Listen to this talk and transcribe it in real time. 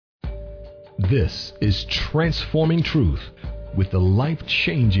This is Transforming Truth with the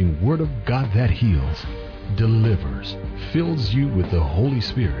life-changing Word of God that heals, delivers, fills you with the Holy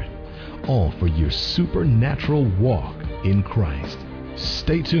Spirit, all for your supernatural walk in Christ.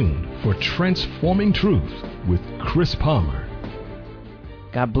 Stay tuned for Transforming Truth with Chris Palmer.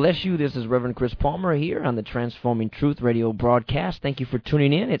 God bless you. This is Reverend Chris Palmer here on the Transforming Truth radio broadcast. Thank you for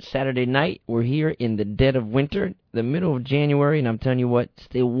tuning in. It's Saturday night. We're here in the dead of winter, the middle of January, and I'm telling you what,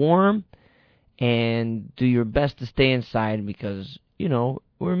 stay warm and do your best to stay inside because, you know,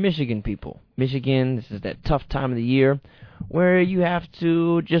 we're Michigan people. Michigan, this is that tough time of the year where you have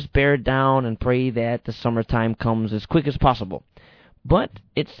to just bear it down and pray that the summertime comes as quick as possible. But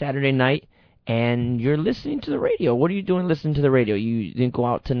it's Saturday night, and you're listening to the radio. What are you doing listening to the radio? You didn't go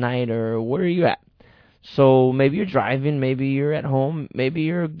out tonight, or where are you at? So maybe you're driving, maybe you're at home, maybe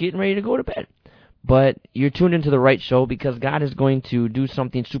you're getting ready to go to bed. But you're tuned into the right show because God is going to do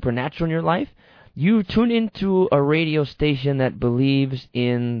something supernatural in your life. You tune into a radio station that believes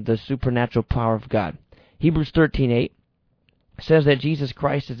in the supernatural power of God. Hebrews 13:8 says that Jesus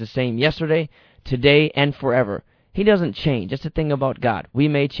Christ is the same yesterday, today, and forever. He doesn't change. That's the thing about God. We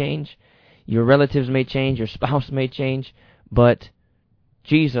may change. Your relatives may change, your spouse may change, but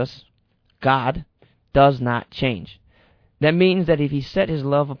Jesus, God, does not change. That means that if He set His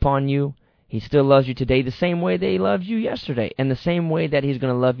love upon you, He still loves you today the same way that He loved you yesterday, and the same way that He's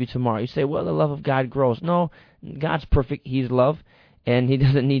going to love you tomorrow. You say, well, the love of God grows. No, God's perfect. He's love, and He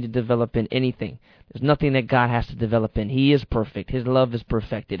doesn't need to develop in anything. There's nothing that God has to develop in. He is perfect. His love is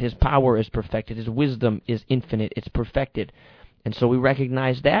perfected. His power is perfected. His wisdom is infinite. It's perfected. And so we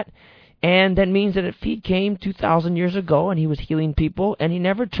recognize that. And that means that if He came 2,000 years ago and He was healing people and He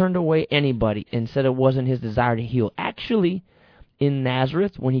never turned away anybody and said it wasn't His desire to heal. Actually, in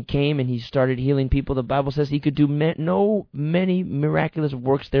Nazareth, when He came and He started healing people, the Bible says He could do many miraculous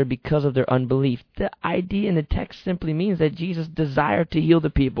works there because of their unbelief. The idea in the text simply means that Jesus desired to heal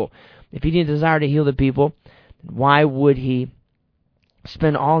the people. If He didn't desire to heal the people, why would He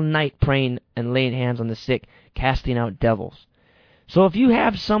spend all night praying and laying hands on the sick, casting out devils? So if you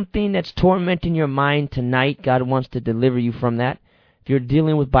have something that's tormenting your mind tonight, God wants to deliver you from that. If you're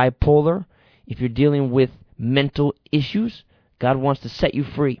dealing with bipolar, if you're dealing with mental issues, God wants to set you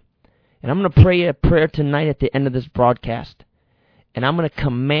free. And I'm going to pray a prayer tonight at the end of this broadcast. And I'm going to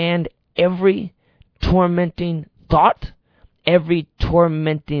command every tormenting thought, every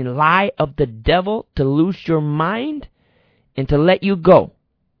tormenting lie of the devil to loose your mind and to let you go.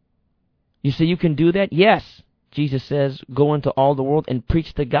 You say you can do that? Yes. Jesus says, go into all the world and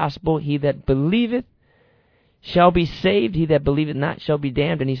preach the gospel. He that believeth shall be saved. He that believeth not shall be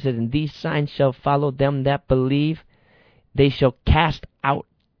damned. And He said, and these signs shall follow them that believe. They shall cast out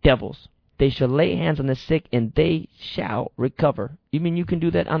devils. They shall lay hands on the sick, and they shall recover. You mean you can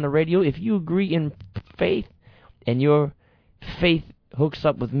do that on the radio? If you agree in faith, and your faith hooks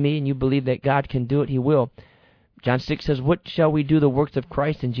up with me, and you believe that God can do it, He will. John 6 says, what shall we do the works of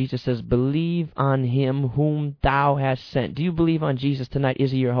Christ? And Jesus says, believe on Him whom Thou hast sent. Do you believe on Jesus tonight?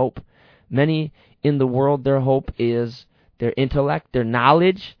 Is He your hope? Many in the world, their hope is their intellect, their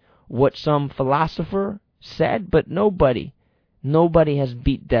knowledge, what some philosopher said, but nobody has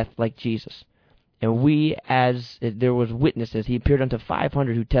beat death like Jesus. And we, as there was witnesses, He appeared unto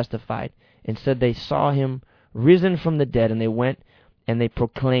 500 who testified and said they saw Him risen from the dead, and they went and they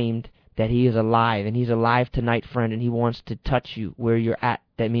proclaimed that He is alive, and He's alive tonight, friend, and He wants to touch you where you're at.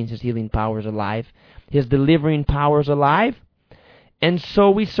 That means His healing power is alive. His delivering power is alive. And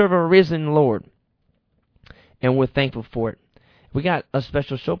so we serve a risen Lord, and we're thankful for it. We got a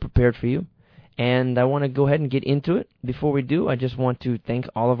special show prepared for you, and I want to go ahead and get into it. Before we do, I just want to thank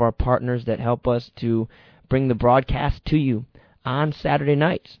all of our partners that help us to bring the broadcast to you on Saturday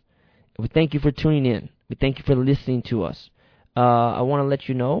nights. We thank you for tuning in. We thank you for listening to us. I want to let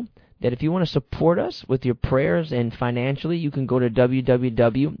you know that if you want to support us with your prayers and financially, you can go to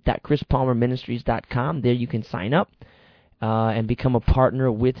www.chrispalmerministries.com. There you can sign up and become a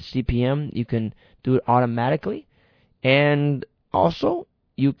partner with CPM. You can do it automatically. And also,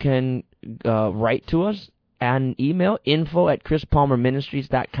 you can write to us an email,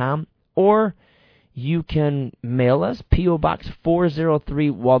 info@chrispalmerministries.com, or you can mail us, P.O. Box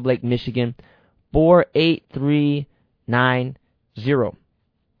 403, Walled Lake, Michigan, 48390.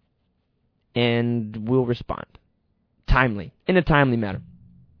 And we'll respond in a timely manner,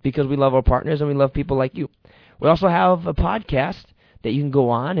 because we love our partners and we love people like you. We also have a podcast that you can go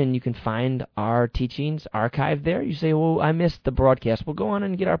on and you can find our teachings archived there. You say, well, I missed the broadcast. Well, go on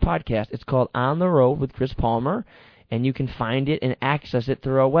and get our podcast. It's called On the Road with Chris Palmer, and you can find it and access it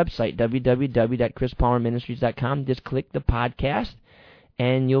through our website, www.chrispalmerministries.com. Just click the podcast,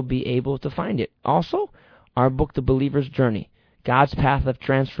 and you'll be able to find it. Also, our book, The Believer's Journey, God's Path of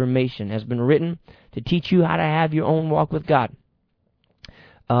Transformation, has been written to teach you how to have your own walk with God.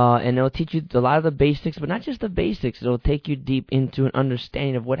 And it'll teach you a lot of the basics, but not just the basics. It'll take you deep into an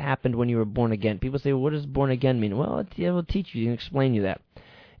understanding of what happened when you were born again. People say, well, what does born again mean? Well, it will teach you and explain you that.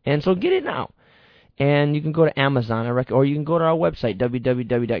 And so get it now. And you can go to Amazon, or you can go to our website,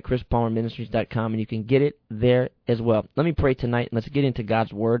 www.chrispalmerministries.com, and you can get it there as well. Let me pray tonight, and let's get into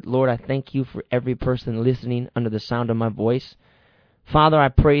God's Word. Lord, I thank you for every person listening under the sound of my voice. Father, I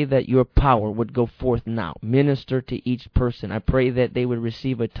pray that your power would go forth now. Minister to each person. I pray that they would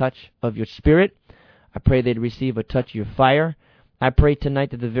receive a touch of your Spirit. I pray they'd receive a touch of your fire. I pray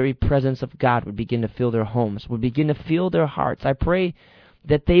tonight that the very presence of God would begin to fill their homes, would begin to fill their hearts. I pray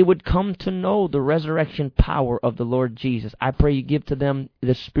that they would come to know the resurrection power of the Lord Jesus. I pray you give to them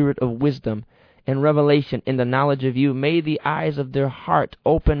the spirit of wisdom and revelation in the knowledge of you. May the eyes of their heart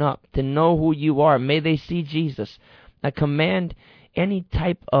open up to know who you are. May they see Jesus. I command any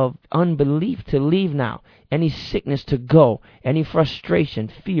type of unbelief to leave now, any sickness to go, any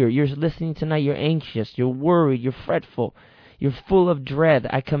frustration, fear. You're listening tonight, you're anxious, you're worried, you're fretful, you're full of dread.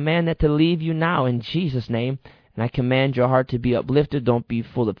 I command that to leave you now in Jesus' name, and I command your heart to be uplifted. Don't be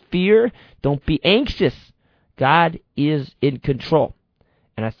full of fear, don't be anxious. God is in control,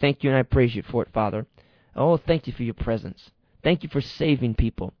 and I thank you and I praise you for it, Father. Oh, thank you for your presence. Thank you for saving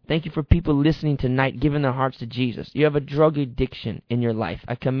people. Thank you for people listening tonight, giving their hearts to Jesus. You have a drug addiction in your life.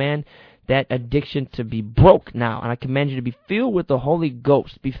 I command that addiction to be broke now, and I command you to be filled with the Holy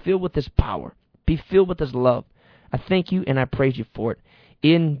Ghost. Be filled with His power. Be filled with His love. I thank you and I praise you for it.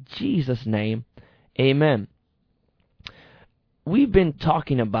 In Jesus' name, amen. We've been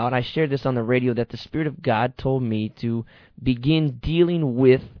talking about, I shared this on the radio, that the Spirit of God told me to begin dealing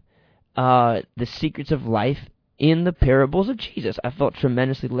with the secrets of life in the parables of Jesus. I felt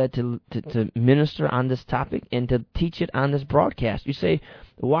tremendously led to minister on this topic and to teach it on this broadcast. You say,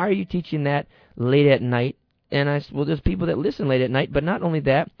 why are you teaching that late at night? And I said, well, there's people that listen late at night, but not only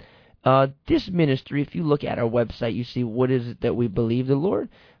that, this ministry, if you look at our website, you see what is it that we believe. The Lord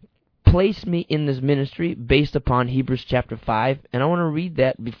placed me in this ministry based upon Hebrews chapter 5, and I want to read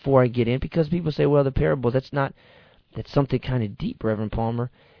that before I get in, because people say, well, the parables, that's something kind of deep, Reverend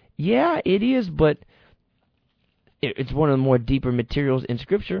Palmer. Yeah, it is, but it's one of the more deeper materials in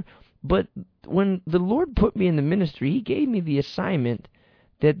Scripture. But when the Lord put me in the ministry, He gave me the assignment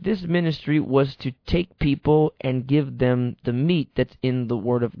that this ministry was to take people and give them the meat that's in the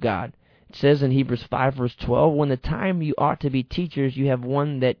Word of God. It says in Hebrews 5 verse 12, when the time you ought to be teachers, you have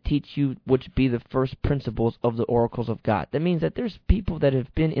one that teach you which be the first principles of the oracles of God. That means that there's people that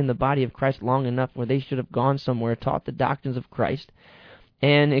have been in the body of Christ long enough where they should have gone somewhere, taught the doctrines of Christ,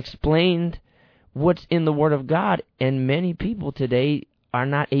 and explained what's in the Word of God, and many people today are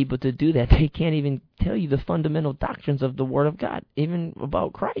not able to do that. They can't even tell you the fundamental doctrines of the Word of God, even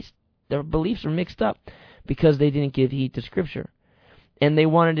about Christ. Their beliefs are mixed up because they didn't give heed to Scripture. And they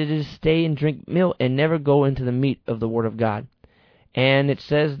wanted to just stay and drink milk and never go into the meat of the Word of God. And it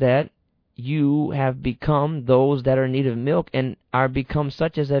says that you have become those that are in need of milk, and are become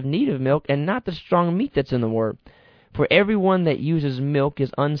such as have need of milk, and not the strong meat that's in the Word. For everyone that uses milk is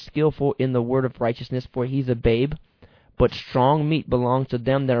unskillful in the word of righteousness, for he's a babe. But strong meat belongs to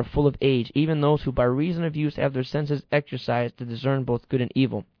them that are full of age, even those who by reason of use have their senses exercised to discern both good and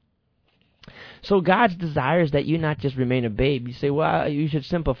evil. So God's desire is that you not just remain a babe. You say, well, you should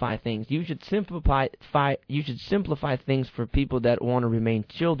simplify things. You should simplify things for people that want to remain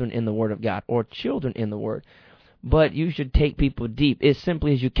children in the Word of God, or children in the Word. But you should take people deep, as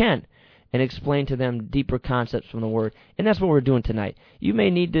simply as you can, and explain to them deeper concepts from the Word. And that's what we're doing tonight. You may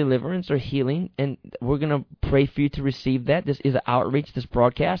need deliverance or healing, and we're going to pray for you to receive that. This is an outreach, this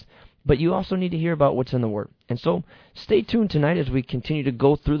broadcast. But you also need to hear about what's in the Word. And so stay tuned tonight as we continue to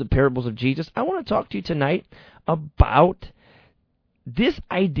go through the parables of Jesus. I want to talk to you tonight about this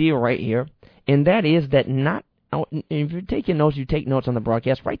idea right here, and that is that if you're taking notes, you take notes on the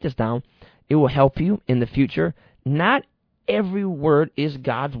broadcast, write this down. It will help you in the future. Not every word is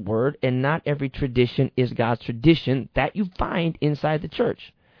God's word, and not every tradition is God's tradition that you find inside the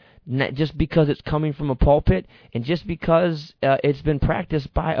church. Not just because it's coming from a pulpit, and just because it's been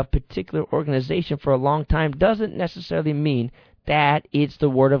practiced by a particular organization for a long time, doesn't necessarily mean that it's the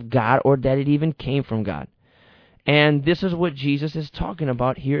Word of God, or that it even came from God. And this is what Jesus is talking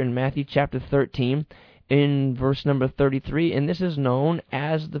about here in Matthew chapter 13, in verse number 33, and this is known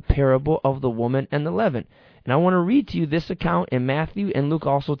as the parable of the woman and the leaven. And I want to read to you this account in Matthew, and Luke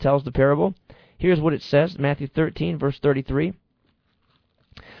also tells the parable. Here's what it says, Matthew 13, verse 33.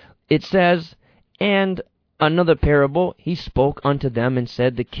 It says, and another parable he spoke unto them and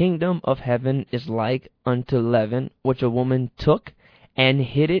said, The kingdom of heaven is like unto leaven, which a woman took and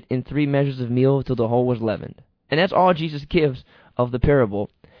hid it in 3 measures of meal till the whole was leavened. And that's all Jesus gives of the parable.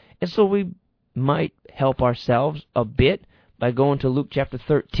 And so we might help ourselves a bit by going to Luke chapter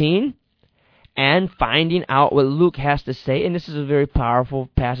 13 and finding out what Luke has to say. And this is a very powerful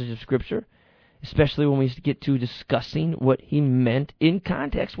passage of Scripture, especially when we get to discussing what he meant in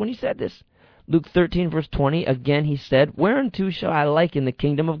context when he said this. Luke 13, verse 20, again he said, Whereunto shall I liken the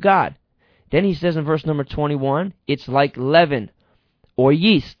kingdom of God? Then he says in verse number 21, It's like leaven, or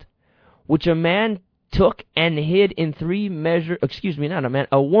yeast, which a man took and hid in 3 measures,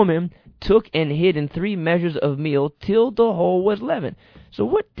 a woman took and hid in 3 measures of meal till the whole was leavened. So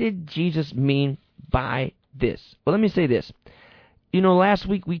what did Jesus mean by this? Well, let me say this. Last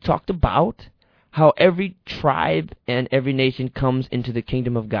week we talked about how every tribe and every nation comes into the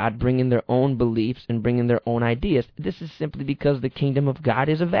kingdom of God bringing their own beliefs and bringing their own ideas. This is simply because the kingdom of God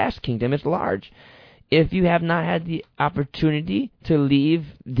is a vast kingdom. It's large. If you have not had the opportunity to leave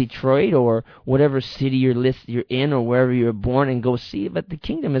Detroit or whatever city you're in or wherever you're born and go see it, but the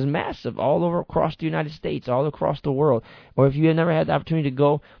kingdom is massive all over across the United States, all across the world. Or if you have never had the opportunity to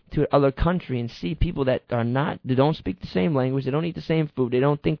go to another country and see people that they don't speak the same language, they don't eat the same food, they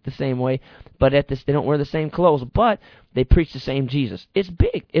don't think the same way, but they don't wear the same clothes, but they preach the same Jesus. It's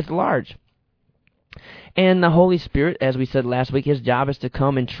big, it's large. And the Holy Spirit, as we said last week, his job is to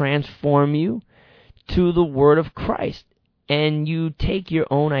come and transform you to the Word of Christ. And you take your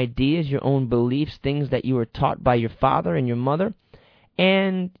own ideas, your own beliefs, things that you were taught by your father and your mother,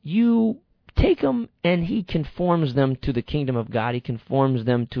 and you take them and he conforms them to the kingdom of God. He conforms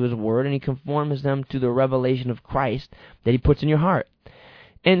them to his Word, and he conforms them to the revelation of Christ that he puts in your heart.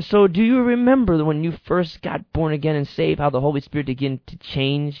 And so do you remember when you first got born again and saved, how the Holy Spirit began to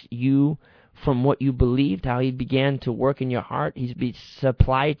change you from what you believed, how he began to work in your heart? He's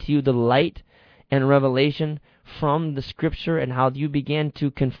supplied to you the light and revelation from the Scripture, and how you began to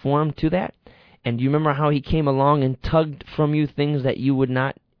conform to that. And do you remember how he came along and tugged from you things that you would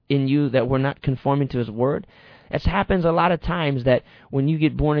not in you, that were not conforming to his Word? That happens a lot of times, that when you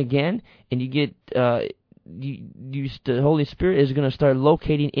get born again and you get the Holy Spirit is going to start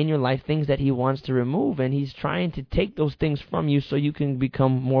locating in your life things that he wants to remove, and he's trying to take those things from you so you can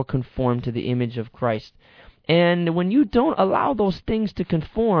become more conformed to the image of Christ. And when you don't allow those things to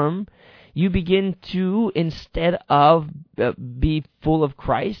conform, you begin to, instead of be full of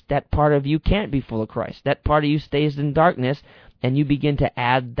Christ, that part of you can't be full of Christ. That part of you stays in darkness, and you begin to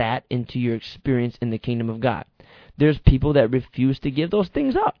add that into your experience in the kingdom of God. There's people that refuse to give those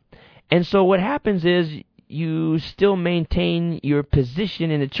things up. And so what happens is you still maintain your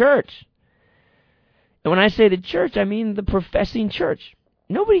position in the church. And when I say the church, I mean the professing church.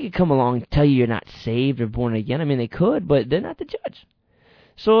 Nobody can come along and tell you you're not saved or born again. I mean, they could, but they're not the judge.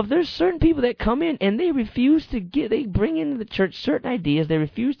 So if there's certain people that come in and they refuse to they bring into the church certain ideas, they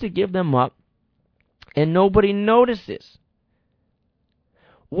refuse to give them up, and nobody notices.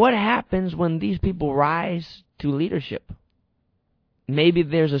 What happens when these people rise to leadership? Maybe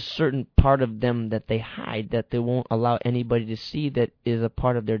there's a certain part of them that they hide, that they won't allow anybody to see, that is a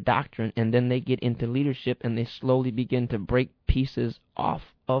part of their doctrine, and then they get into leadership and they slowly begin to break pieces off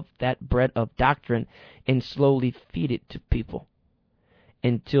of that bread of doctrine and slowly feed it to people,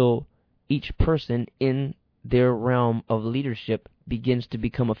 until each person in their realm of leadership begins to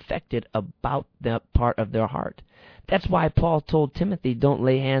become affected about that part of their heart. That's why Paul told Timothy, don't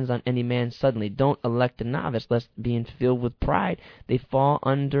lay hands on any man suddenly. Don't elect a novice, lest being filled with pride, they fall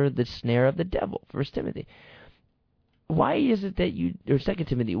under the snare of the devil. 1 Timothy. Why is it that 2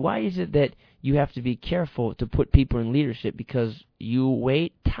 Timothy, why is it that you have to be careful to put people in leadership? Because you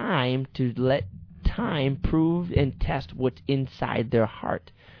wait time to let time prove and test what's inside their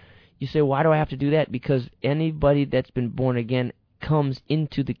heart. You say, why do I have to do that? Because anybody that's been born again comes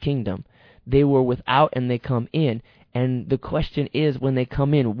into the kingdom. They were without and they come in. And the question is, when they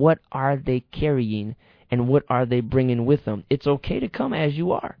come in, what are they carrying and what are they bringing with them? It's okay to come as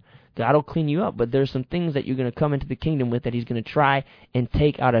you are. God will clean you up, but there's some things that you're going to come into the kingdom with that he's going to try and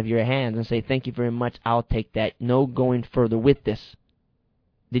take out of your hands and say, thank you very much, I'll take that. No going further with this.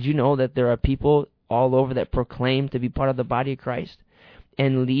 Did you know that there are people all over that proclaim to be part of the body of Christ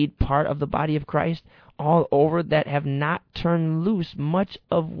and lead part of the body of Christ all over that have not turned loose much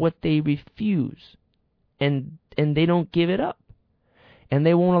of what they refuse, and they don't give it up, and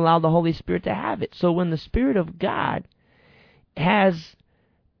they won't allow the Holy Spirit to have it. So when the Spirit of God has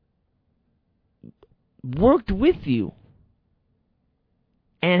worked with you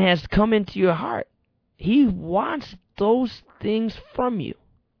and has come into your heart, he wants those things from you.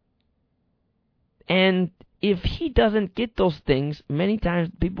 And if he doesn't get those things, many times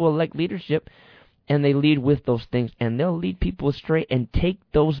people elect leadership and they lead with those things, and they'll lead people astray and take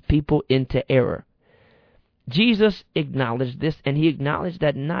those people into error. Jesus acknowledged this, and he acknowledged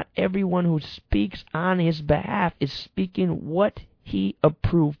that not everyone who speaks on his behalf is speaking what he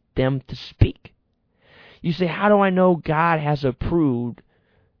approved them to speak. You say, how do I know God has approved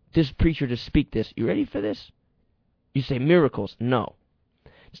this preacher to speak this? You ready for this? You say, miracles. No.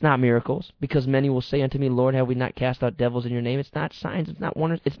 It's not miracles, because many will say unto me, Lord, have we not cast out devils in your name? It's not signs, it's not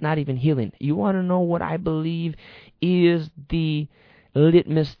wonders, it's not even healing. You want to know what I believe is the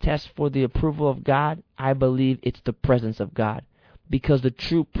litmus test for the approval of God? I believe it's the presence of God, because the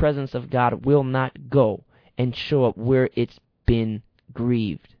true presence of God will not go and show up where it's been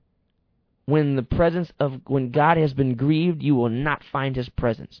grieved. When God has been grieved, you will not find his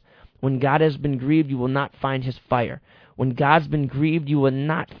presence. When God has been grieved, you will not find his fire. When God's been grieved, you will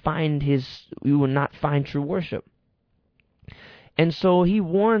not find true worship. And so he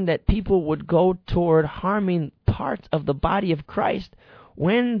warned that people would go toward harming parts of the body of Christ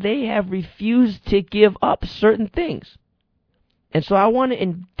when they have refused to give up certain things. And so I want to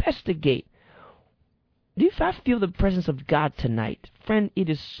investigate. Do you feel the presence of God tonight? Friend, it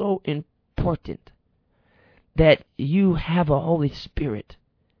is so important that you have a Holy Spirit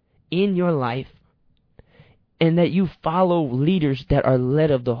in your life, and that you follow leaders that are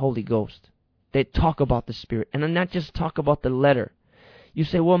led of the Holy Ghost, that talk about the Spirit, and not just talk about the letter. You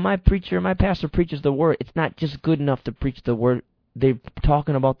say, well, my pastor preaches the Word. It's not just good enough to preach the Word. They're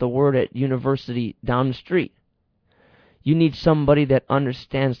talking about the Word at university down the street. You need somebody that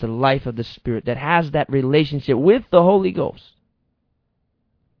understands the life of the Spirit, that has that relationship with the Holy Ghost,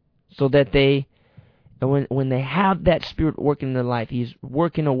 so that when they have that Spirit working in their life, he's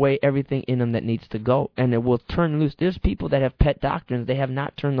working away everything in them that needs to go, and it will turn loose. There's people that have pet doctrines. They have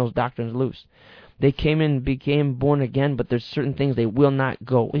not turned those doctrines loose. They came in, became born again, but there's certain things they will not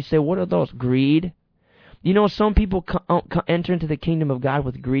go. You say, what are those? Greed. You know, some people enter into the kingdom of God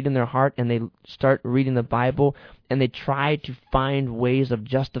with greed in their heart, and they start reading the Bible, and they try to find ways of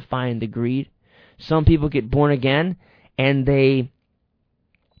justifying the greed. Some people get born again, and they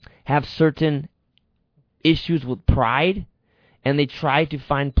have certain issues with pride, and they try to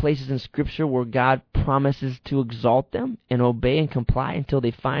find places in Scripture where God promises to exalt them and obey and comply until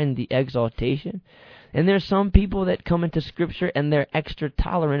they find the exaltation. And there's some people that come into Scripture and they're extra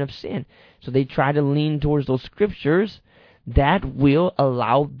tolerant of sin, so they try to lean towards those Scriptures that will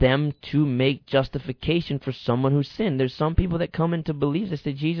allow them to make justification for someone who sinned. There's some people that come into beliefs that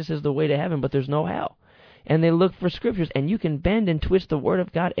say Jesus is the way to heaven, but there's no hell. And they look for Scriptures, and you can bend and twist the Word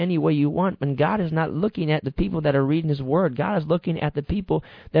of God any way you want, and God is not looking at the people that are reading His Word. God is looking at the people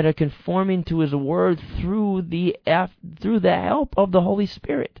that are conforming to His Word through the help of the Holy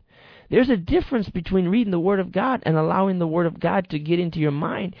Spirit. There's a difference between reading the Word of God and allowing the Word of God to get into your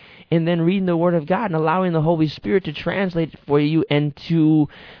mind, and then reading the Word of God and allowing the Holy Spirit to translate it for you and to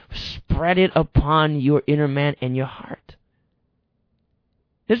spread it upon your inner man and your heart.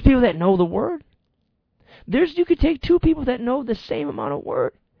 There's people that know the Word. You could take two people that know the same amount of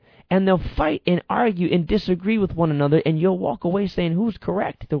Word, and they'll fight and argue and disagree with one another, and you'll walk away saying, who's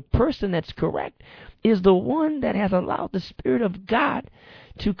correct? The person that's correct is the one that has allowed the Spirit of God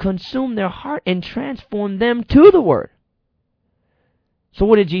to consume their heart and transform them to the Word. So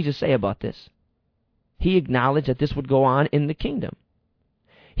what did Jesus say about this? He acknowledged that this would go on in the kingdom.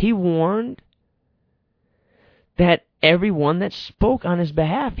 He warned that everyone that spoke on his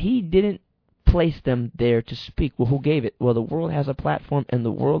behalf, he didn't place them there to speak. Well, who gave it? Well, the world has a platform, and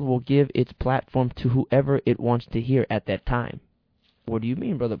the world will give its platform to whoever it wants to hear at that time. What do you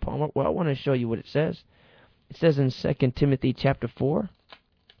mean, Brother Palmer? Well, I want to show you what it says. It says in 2 Timothy chapter 4,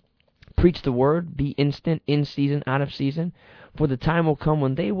 preach the word, be instant, in season, out of season, for the time will come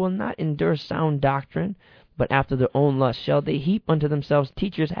when they will not endure sound doctrine, but after their own lust shall they heap unto themselves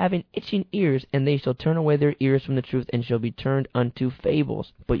teachers having itching ears, and they shall turn away their ears from the truth, and shall be turned unto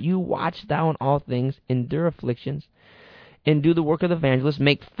fables. But you watch thou in all things, endure afflictions, and do the work of the evangelist,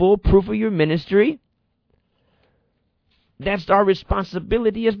 make full proof of your ministry. That's our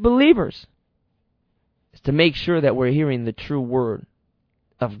responsibility as believers, is to make sure that we're hearing the true word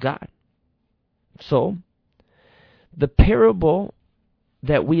of God. So, the parable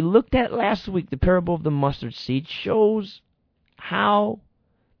that we looked at last week, the parable of the mustard seed, shows how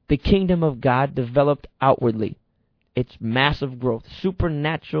the kingdom of God developed outwardly. It's massive growth,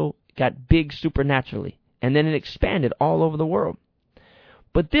 supernatural, got big supernaturally, and then it expanded all over the world.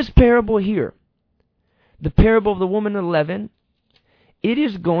 But this parable here, the parable of the woman of Leaven, it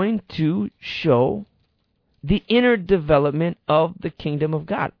is going to show the inner development of the kingdom of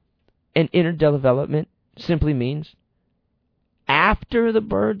God, an inner development simply means after the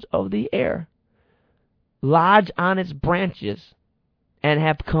birds of the air lodge on its branches and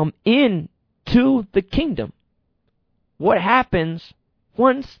have come into the kingdom. What happens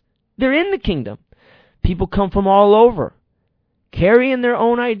once they're in the kingdom? People come from all over, carrying their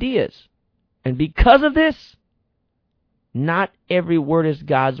own ideas. And because of this, not every word is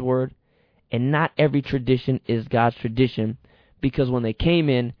God's word, and not every tradition is God's tradition, because when they came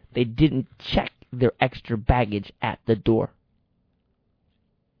in, they didn't check their extra baggage at the door.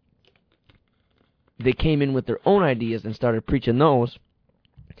 They came in with their own ideas and started preaching those,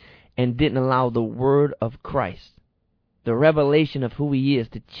 and didn't allow the word of Christ, the revelation of who he is,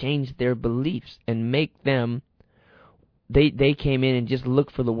 to change their beliefs and make them, they came in and just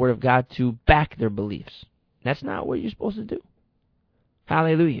looked for the word of God to back their beliefs. That's not what you're supposed to do.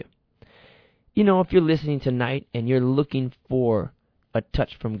 Hallelujah. You know, if you're listening tonight and you're looking for a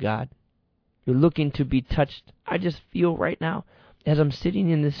touch from God, you're looking to be touched, I just feel right now, as I'm sitting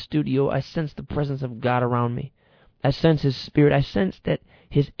in this studio, I sense the presence of God around me. I sense his spirit. I sense that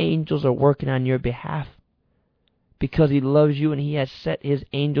his angels are working on your behalf, because he loves you and he has set his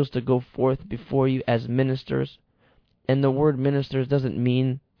angels to go forth before you as ministers. And the word ministers doesn't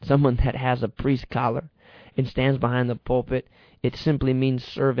mean someone that has a priest collar and stands behind the pulpit. It simply means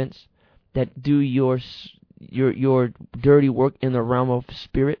servants that do your dirty work in the realm of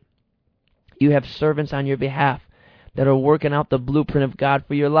spirit. You have servants on your behalf that are working out the blueprint of God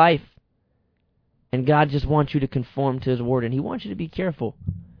for your life. And God just wants you to conform to his word, and he wants you to be careful.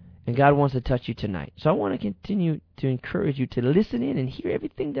 And God wants to touch you tonight. So I want to continue to encourage you to listen in and hear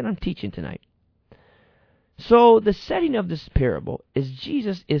everything that I'm teaching tonight. So the setting of this parable is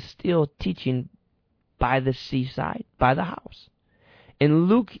Jesus is still teaching by the seaside, by the house. In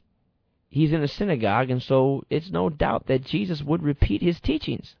Luke, he's in a synagogue, and so it's no doubt that Jesus would repeat his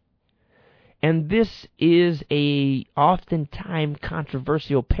teachings. And this is a oftentimes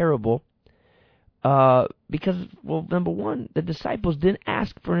controversial parable, because, well, number one, the disciples didn't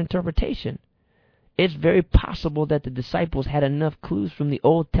ask for an interpretation. It's very possible that the disciples had enough clues from the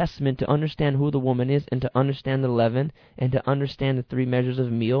Old Testament to understand who the woman is, and to understand the leaven, and to understand the 3 measures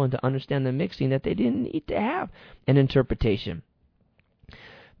of meal, and to understand the mixing, that they didn't need to have an interpretation.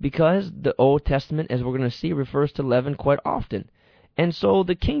 Because the Old Testament, as we're going to see, refers to leaven quite often. And so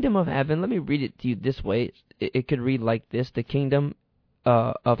the kingdom of heaven, let me read it to you this way. It could read like this: the kingdom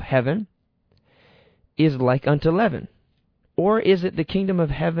of heaven is like unto leaven. Or is it the kingdom of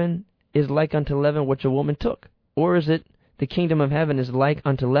heaven is like unto leaven which a woman took? Or is it the kingdom of heaven is like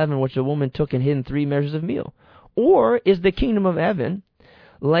unto leaven which a woman took and hid in 3 measures of meal? Or is the kingdom of heaven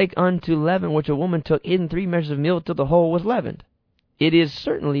like unto leaven which a woman took, hid in 3 measures of meal till the whole was leavened? It is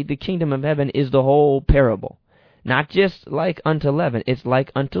certainly the kingdom of heaven is the whole parable. Not just like unto leaven, it's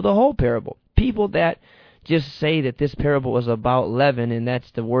like unto the whole parable. People that just say that this parable is about leaven and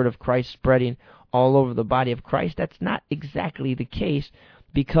that's the word of Christ spreading all over the body of Christ, that's not exactly the case,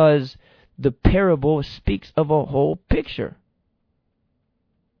 because the parable speaks of a whole picture.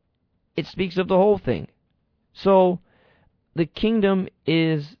 It speaks of the whole thing. So the kingdom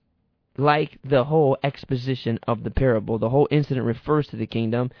is like the whole exposition of the parable. The whole incident refers to the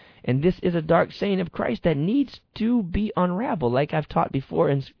kingdom, and this is a dark saying of Christ that needs to be unraveled. Like I've taught before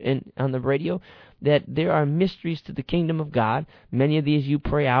on the radio, that there are mysteries to the kingdom of God. Many of these you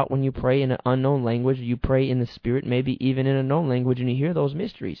pray out when you pray in an unknown language, you pray in the Spirit, maybe even in a known language, and you hear those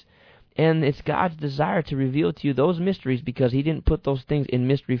mysteries. And it's God's desire to reveal to you those mysteries, because he didn't put those things in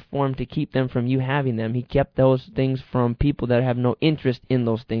mystery form to keep them from you having them. He kept those things from people that have no interest in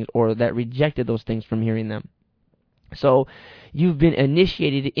those things, or that rejected those things from hearing them. So you've been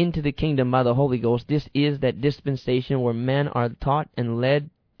initiated into the kingdom by the Holy Ghost. This is that dispensation where men are taught and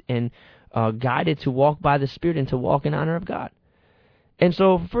led and guided to walk by the Spirit and to walk in honor of God. And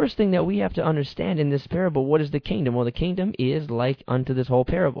so first thing that we have to understand in this parable, what is the kingdom? Well, the kingdom is like unto this whole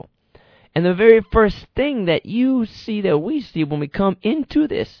parable. And the very first thing that you see, that we see when we come into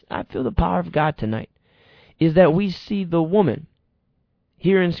this, I feel the power of God tonight, is that we see the woman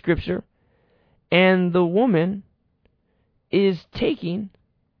here in Scripture, and the woman is taking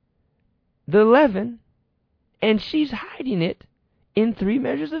the leaven, and she's hiding it in 3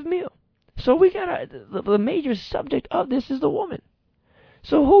 measures of meal. So we got the major subject of this is the woman.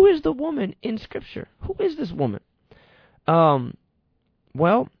 So who is the woman in Scripture? Who is this woman?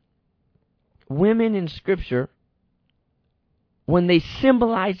 Well, women in Scripture, when they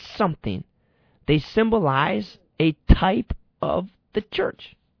symbolize something, they symbolize a type of the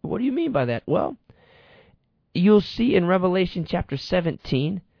church. What do you mean by that? Well, you'll see in Revelation chapter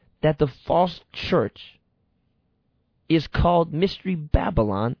 17 that the false church is called Mystery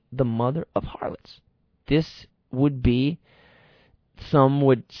Babylon, the mother of harlots. this would be, some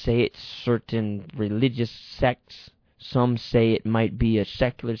would say it's certain religious sects. Some say it might be a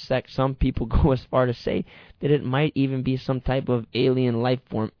secular sect. Some people go as far to say that it might even be some type of alien life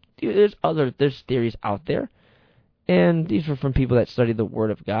form. There's theories out there, and these are from people that study the Word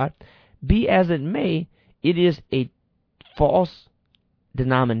of God. Be as it may, it is a false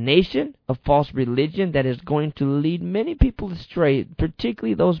denomination, a false religion that is going to lead many people astray,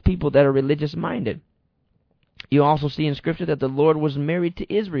 particularly those people that are religious-minded. You also see in Scripture that the Lord was married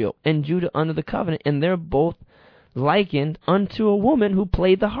to Israel and Judah under the covenant, and they're both likened unto a woman who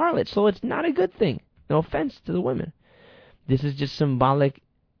played the harlot. So it's not a good thing. No offense to the women. This is just symbolic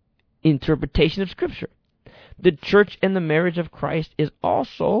interpretation of Scripture. The church and the marriage of Christ is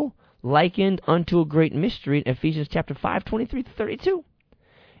also likened unto a great mystery in Ephesians chapter 5, 23-32.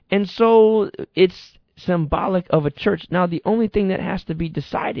 And so it's symbolic of a church. Now, the only thing that has to be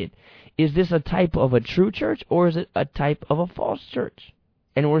decided, is this a type of a true church, or is it a type of a false church?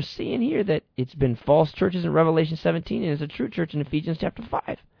 And we're seeing here that it's been false churches in Revelation 17, and it's a true church in Ephesians chapter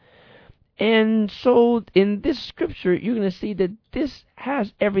 5. And so in this scripture, you're going to see that this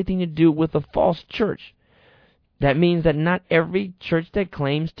has everything to do with a false church. That means that not every church that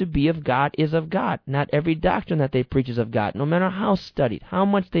claims to be of God is of God. Not every doctrine that they preach is of God. No matter how studied, how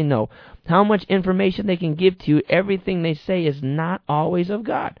much they know, how much information they can give to you, everything they say is not always of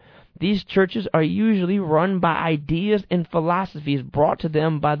God. These churches are usually run by ideas and philosophies brought to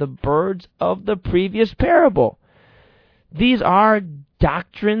them by the birds of the previous parable. These are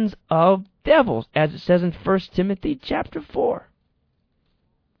doctrines of devils, as it says in 1 Timothy chapter 4.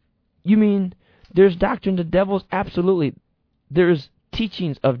 You mean there's doctrines of devils? Absolutely. There's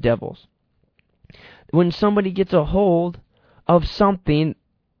teachings of devils. When somebody gets a hold of something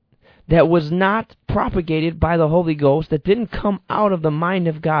that was not propagated by the Holy Ghost, that didn't come out of the mind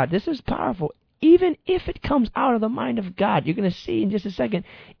of God, this is powerful. Even if it comes out of the mind of God, you're going to see in just a second,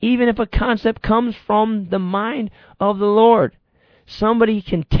 even if a concept comes from the mind of the Lord, somebody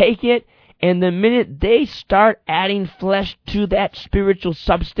can take it, and the minute they start adding flesh to that spiritual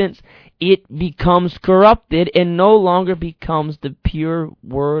substance, it becomes corrupted and no longer becomes the pure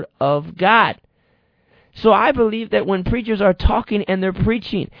Word of God. So I believe that when preachers are talking and they're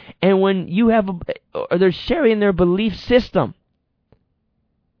preaching, and when they're sharing their belief system,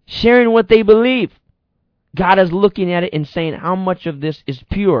 sharing what they believe, God is looking at it and saying how much of this is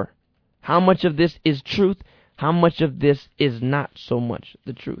pure, how much of this is truth, how much of this is not so much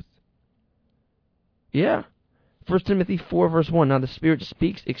the truth. Yeah. 1 Timothy 4 verse 1, now the Spirit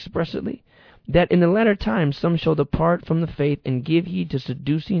speaks expressly that in the latter times some shall depart from the faith and give heed to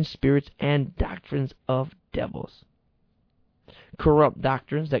seducing spirits and doctrines of devils. Corrupt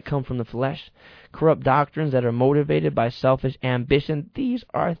doctrines that come from the flesh, corrupt doctrines that are motivated by selfish ambition. These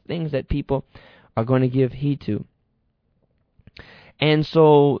are things that people are going to give heed to. And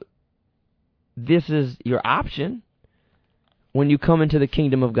so this is your option when you come into the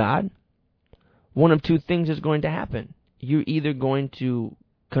kingdom of God. One of two things is going to happen. You're either going to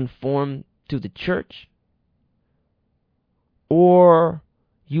conform to the church, or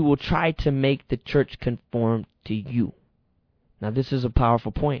you will try to make the church conform to you. Now, this is a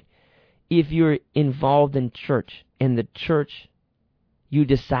powerful point. If you're involved in church, and the church you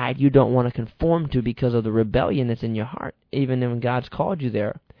decide you don't want to conform to because of the rebellion that's in your heart, even when God's called you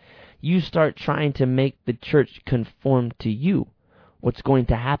there, you start trying to make the church conform to you. What's going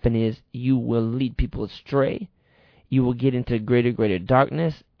to happen is you will lead people astray. You will get into greater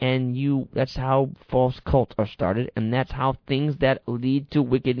darkness, and that's how false cults are started, and that's how things that lead to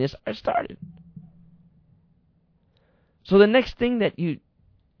wickedness are started. So the next thing that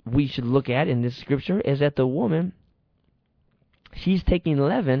we should look at in this scripture is that the woman, she's taking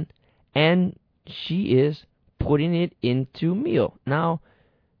leaven, and she is putting it into meal. Now,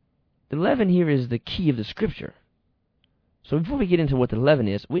 the leaven here is the key of the scripture. So before we get into what the leaven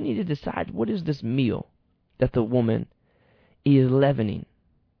is, we need to decide what is this meal that the woman is leavening.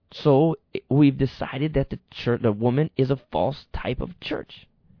 So we've decided that the woman is a false type of church.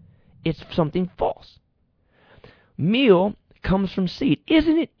 It's something false. Meal comes from seed.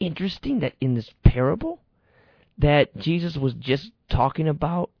 Isn't it interesting that in this parable that Jesus was just talking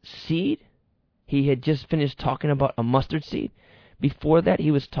about seed? He had just finished talking about a mustard seed. Before that, he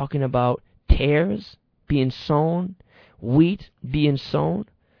was talking about tares being sown, wheat being sown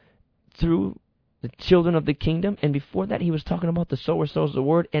through the children of the kingdom. And before that, he was talking about the sower sows the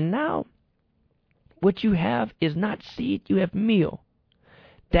word. And now, what you have is not seed, you have meal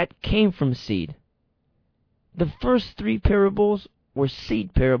that came from seed. The first three parables were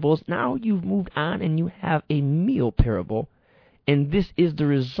seed parables. Now you've moved on and you have a meal parable. And this is the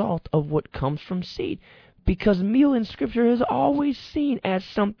result of what comes from seed. Because meal in Scripture is always seen as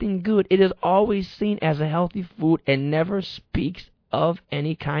something good. It is always seen as a healthy food and never speaks of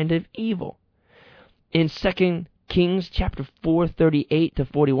any kind of evil. In 2 Kings chapter 4, 38 to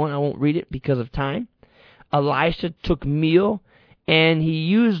 41, I won't read it because of time, Elisha took meal and he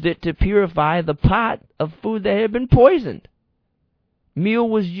used it to purify the pot of food that had been poisoned. Meal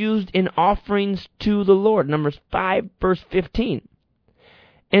was used in offerings to the Lord. Numbers 5, verse 15.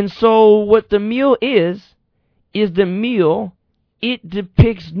 And so what the meal is the meal, it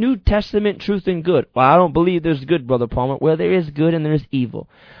depicts New Testament truth and good. Well, I don't believe there's good, Brother Palmer. Well, there is good and there is evil.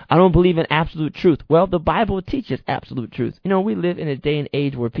 I don't believe in absolute truth. Well, the Bible teaches absolute truth. You know, we live in a day and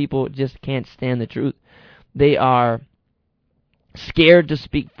age where people just can't stand the truth. They are scared to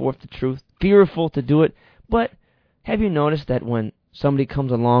speak forth the truth, fearful to do it. But have you noticed that when somebody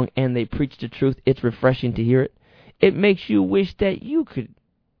comes along and they preach the truth, it's refreshing to hear it? It makes you wish that you could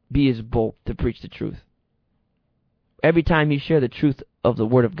be as bold to preach the truth. Every time you share the truth of the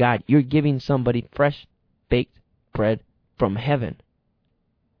Word of God, you're giving somebody fresh, baked bread from heaven.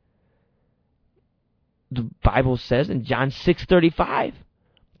 The Bible says in John 6:35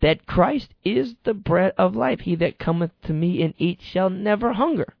 that Christ is the bread of life. He that cometh to me and eat shall never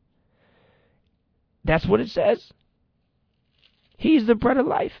hunger. That's what it says. He's the bread of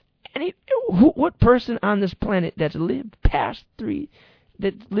life. And what person on this planet that's lived past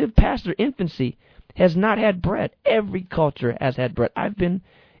their infancy has not had bread? Every culture has had bread. I've been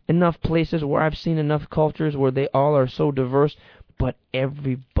enough places where I've seen enough cultures where they all are so diverse, but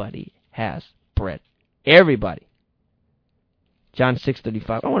everybody has bread. Everybody. John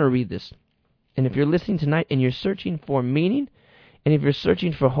 6:35. I want to read this. And if you're listening tonight and you're searching for meaning, and if you're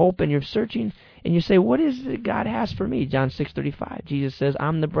searching for hope, and you're searching, and you say, what is it God has for me? John 6:35. Jesus says,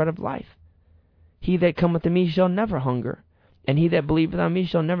 I'm the bread of life. He that cometh to me shall never hunger, and he that believeth on me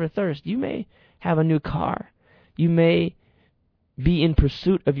shall never thirst. You may have a new car. You may be in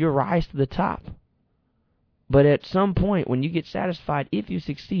pursuit of your rise to the top. But at some point, when you get satisfied, if you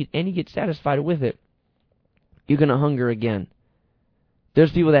succeed, and you get satisfied with it, you're going to hunger again.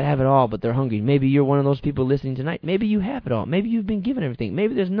 There's people that have it all, but they're hungry. Maybe you're one of those people listening tonight. Maybe you have it all. Maybe you've been given everything.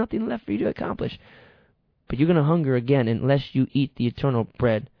 Maybe there's nothing left for you to accomplish. But you're going to hunger again unless you eat the eternal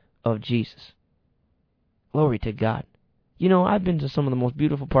bread of Jesus. Glory to God. You know, I've been to some of the most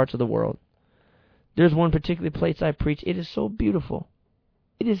beautiful parts of the world. There's one particular place I preach. It is so beautiful.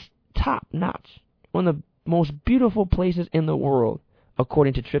 It is top notch. One of the most beautiful places in the world,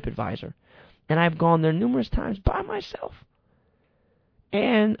 according to TripAdvisor. And I've gone there numerous times by myself.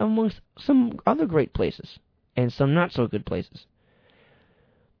 And amongst some other great places. And some not so good places.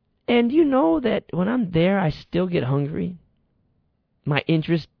 And you know that when I'm there, I still get hungry. My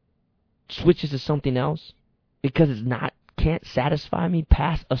interest switches to something else. Because can't satisfy me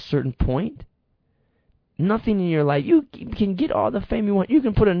past a certain point. Nothing in your life. You can get all the fame you want. You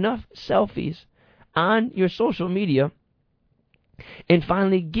can put enough selfies on your social media and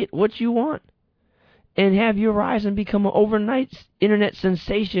finally get what you want. And have you rise and become an overnight internet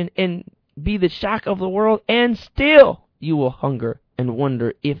sensation and be the shock of the world. And still you will hunger and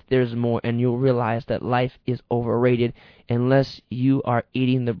wonder if there's more. And you'll realize that life is overrated unless you are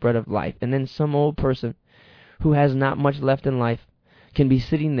eating the bread of life. And then some old person who has not much left in life can be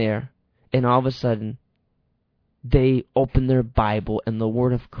sitting there, and all of a sudden they open their Bible and the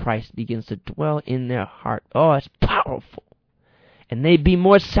Word of Christ begins to dwell in their heart. Oh, it's powerful. And they'd be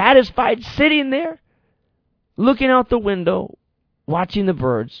more satisfied sitting there, looking out the window, watching the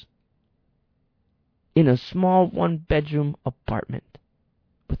birds, in a small one-bedroom apartment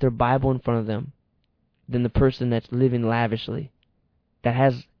with their Bible in front of them, than the person that's living lavishly, that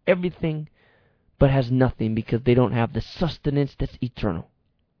has everything but has nothing because they don't have the sustenance that's eternal.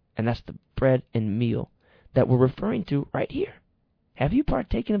 And that's the bread and meal that we're referring to right here. Have you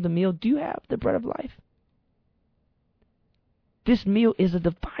partaken of the meal? Do you have the bread of life? This meal is a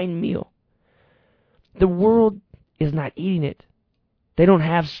divine meal. The world is not eating it. They don't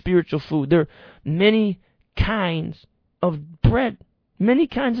have spiritual food. There are many kinds of bread, many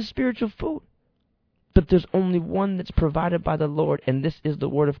kinds of spiritual food. But there's only one that's provided by the Lord, and this is the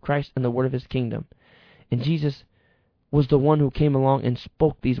Word of Christ and the Word of His kingdom. And Jesus was the one who came along and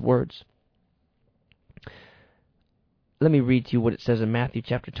spoke these words. Let me read to you what it says in Matthew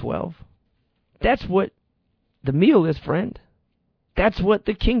chapter 12. That's what the meal is, friend. That's what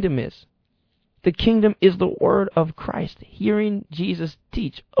the kingdom is. The kingdom is the Word of Christ, hearing Jesus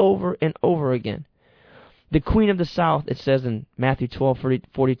teach over and over again. The Queen of the South, it says in Matthew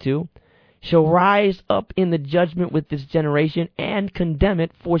 12:42, shall rise up in the judgment with this generation and condemn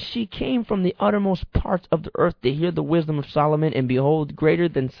it, for she came from the uttermost parts of the earth to hear the wisdom of Solomon, and behold, greater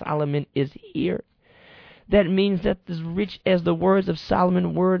than Solomon is here. That means that as rich as the words of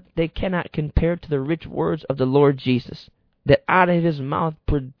Solomon were, they cannot compare to the rich words of the Lord Jesus, that out of his mouth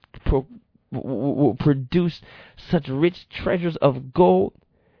produce such rich treasures of gold,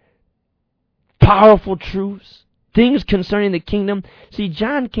 powerful truths, things concerning the kingdom. See,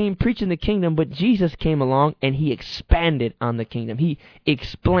 John came preaching the kingdom, but Jesus came along and he expanded on the kingdom. He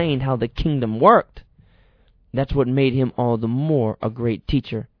explained how the kingdom worked. That's what made him all the more a great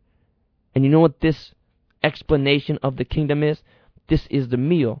teacher. And you know what this explanation of the kingdom is? This is the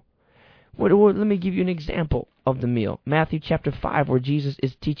meal. Let me give you an example of the meal. Matthew chapter 5, where Jesus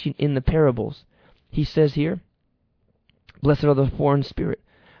is teaching in the parables. He says here, blessed are the poor in spirit.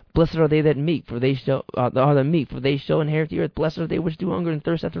 Blessed are they that meek, for they shall inherit the earth. Blessed are they which do hunger and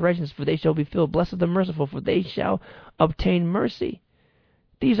thirst after righteousness, for they shall be filled. Blessed are the merciful, for they shall obtain mercy.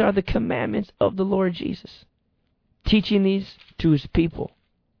 These are the commandments of the Lord Jesus, teaching these to his people.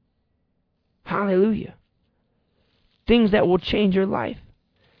 Hallelujah. Things that will change your life.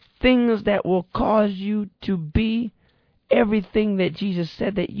 Things that will cause you to be everything that Jesus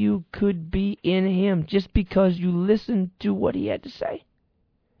said that you could be in him, just because you listened to what he had to say.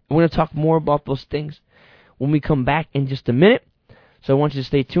 We're going to talk more about those things when we come back in just a minute. So I want you to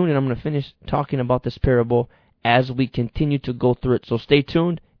stay tuned, and I'm going to finish talking about this parable as we continue to go through it. So stay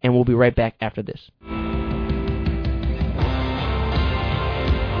tuned, and we'll be right back after this.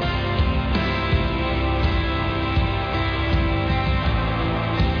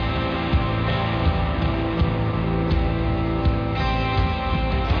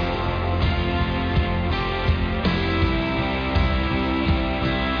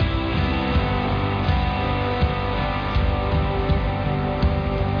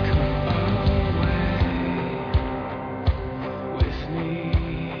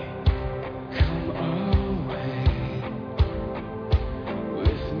 Come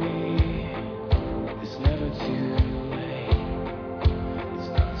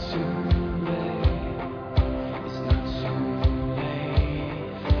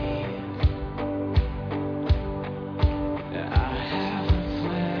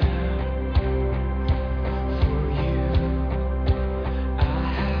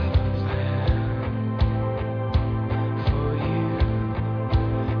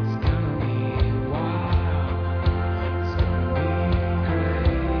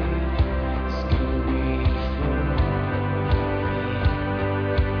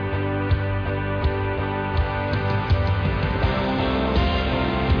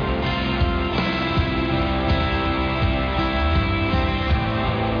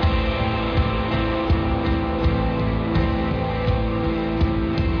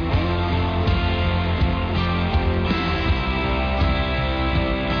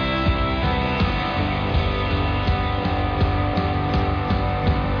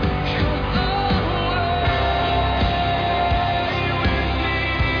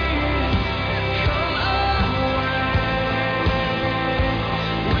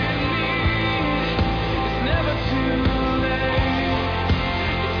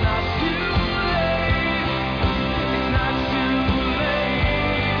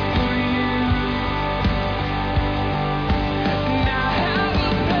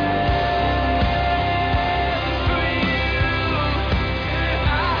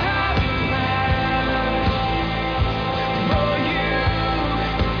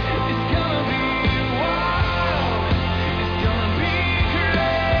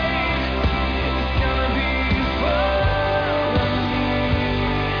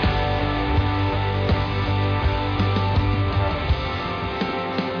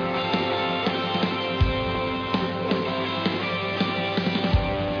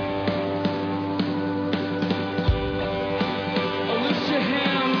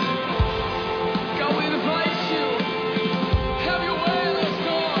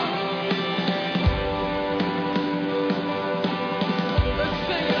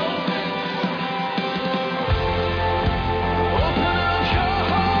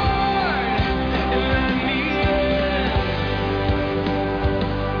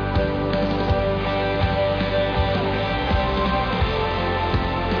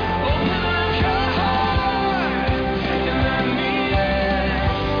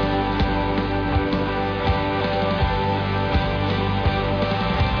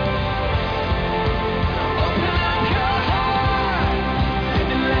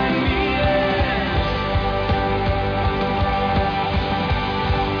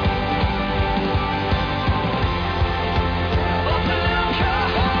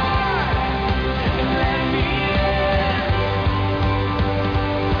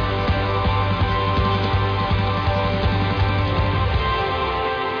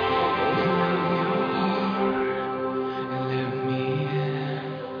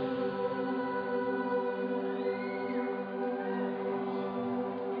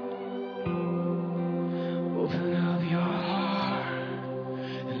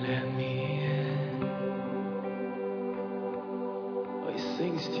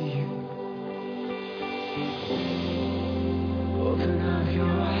things to you. Open up your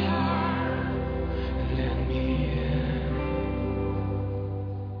heart and let me in.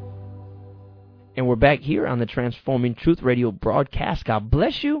 And we're back here on the Transforming Truth Radio broadcast. God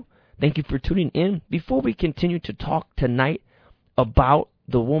bless you. Thank you for tuning in. Before we continue to talk tonight about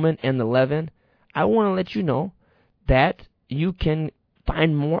the woman and the leaven, I want to let you know that you can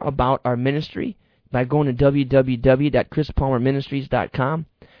find more about our ministry by going to www.chrispalmerministries.com.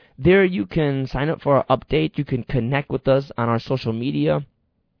 There you can sign up for our update. You can connect with us on our social media.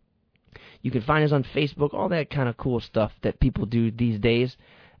 You can find us on Facebook, all that kind of cool stuff that people do these days.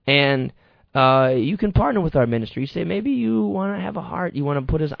 And you can partner with our ministry. Say maybe you want to have a heart, you want to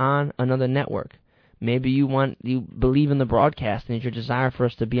put us on another network. Maybe you believe in the broadcast and it's your desire for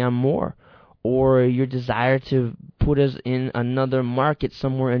us to be on more, or your desire to put us in another market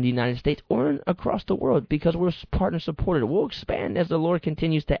somewhere in the United States or across the world, because we're partner supported. We'll expand as the Lord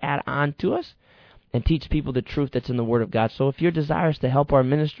continues to add on to us and teach people the truth that's in the Word of God. So if your desire is to help our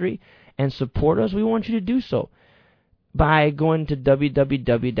ministry and support us, we want you to do so by going to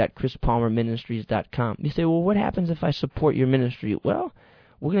www.chrispalmerministries.com. You say, well, what happens if I support your ministry? Well,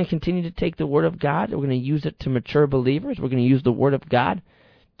 we're going to continue to take the Word of God. We're going to use it to mature believers. We're going to use the Word of God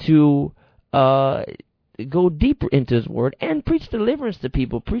to go deeper into His Word and preach deliverance to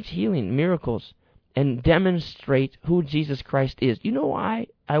people, preach healing, miracles, and demonstrate who Jesus Christ is. You know why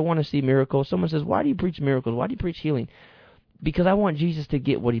I want to see miracles? Someone says, why do you preach miracles? Why do you preach healing? Because I want Jesus to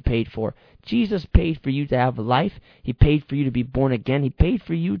get what He paid for. Jesus paid for you to have life. He paid for you to be born again. He paid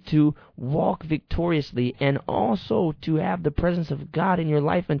for you to walk victoriously and also to have the presence of God in your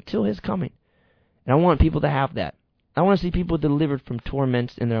life until His coming. And I want people to have that. I want to see people delivered from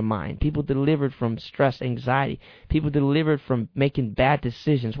torments in their mind, people delivered from stress, anxiety, people delivered from making bad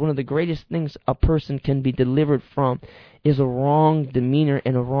decisions. One of the greatest things a person can be delivered from is a wrong demeanor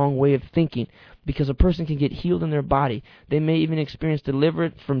and a wrong way of thinking, because a person can get healed in their body. They may even experience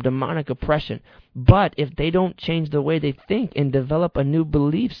deliverance from demonic oppression. But if they don't change the way they think and develop a new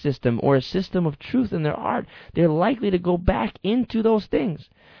belief system or a system of truth in their heart, they're likely to go back into those things.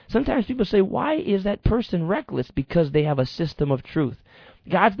 Sometimes people say, why is that person reckless? Because they have a system of truth.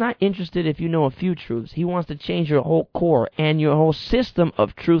 God's not interested if you know a few truths. He wants to change your whole core and your whole system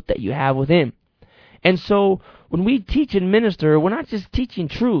of truth that you have with Him. And so when we teach and minister, we're not just teaching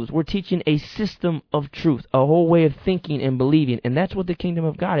truths. We're teaching a system of truth, a whole way of thinking and believing. And that's what the kingdom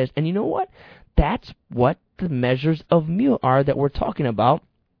of God is. And you know what? That's what the measures of meal are that we're talking about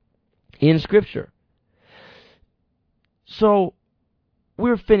in Scripture. So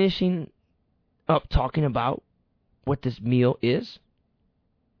we're finishing up talking about what this meal is.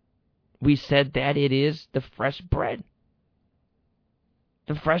 We said that it is the fresh bread.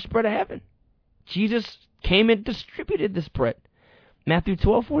 The fresh bread of heaven. Jesus came and distributed this bread. Matthew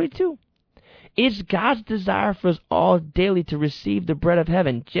 12:42. It's God's desire for us all daily to receive the bread of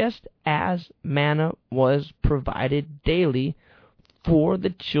heaven, just as manna was provided daily for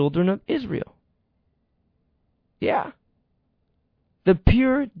the children of Israel. Yeah. The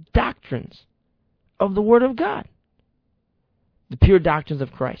pure doctrines of the Word of God. The pure doctrines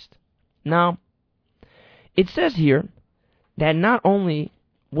of Christ. Now, it says here that not only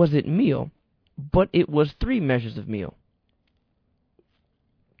was it meal, but it was 3 measures of meal.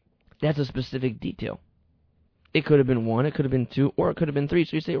 That's a specific detail. It could have been 1, it could have been 2, or it could have been 3.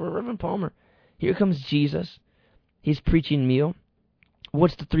 So you say, well, Reverend Palmer, here comes Jesus. He's preaching meal.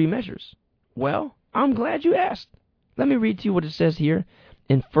 What's the 3 measures? Well, I'm glad you asked. Let me read to you what it says here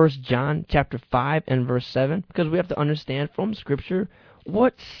in 1 John chapter 5 and verse 7, because we have to understand from Scripture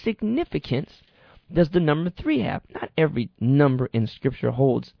what significance does the number 3 have. Not every number in Scripture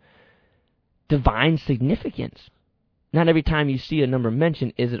holds divine significance. Not every time you see a number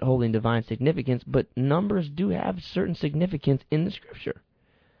mentioned is it holding divine significance, but numbers do have certain significance in the Scripture.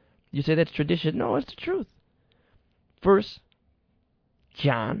 You say that's tradition. No, it's the truth. 1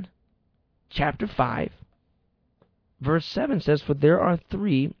 John chapter 5 verse 7 says, for there are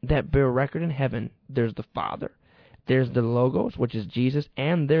 3 that bear record in heaven. There's the Father, there's the Logos, which is Jesus,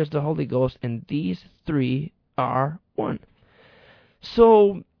 and there's the Holy Ghost, and these 3 are one.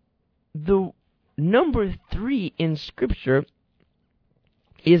 So the number 3 in Scripture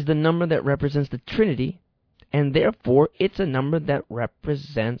is the number that represents the Trinity, and therefore it's a number that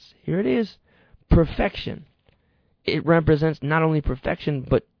represents, here it is, perfection. It represents not only perfection,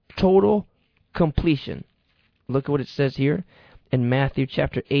 but total completion. Look at what it says here in Matthew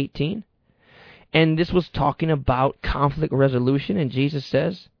chapter 18. And this was talking about conflict resolution, and Jesus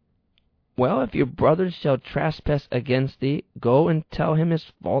says, well, if your brother shall trespass against thee, go and tell him his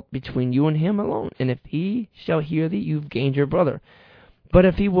fault between you and him alone. And if he shall hear thee, you've gained your brother. But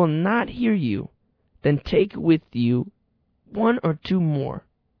if he will not hear you, then take with you 1 or 2 more,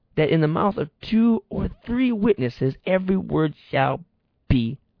 that in the mouth of 2 or 3 witnesses every word shall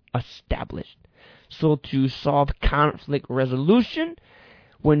be established. So to solve conflict resolution,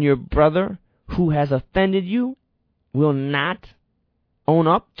 when your brother who has offended you will not own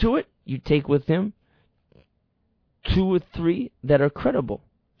up to it, you take with him 2 or 3 that are credible.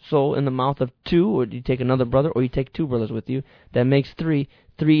 So in the mouth of 2, or you take another brother, or you take 2 brothers with you, that makes 3.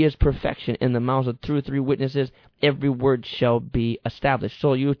 3 is perfection. In the mouths of 2 or 3 witnesses, every word shall be established.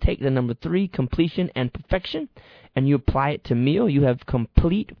 So you take the number 3, completion and perfection, and you apply it to meal. You have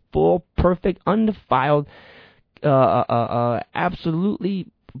complete, full, perfect, undefiled, absolutely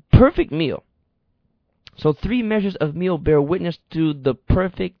perfect meal. So 3 measures of meal bear witness to the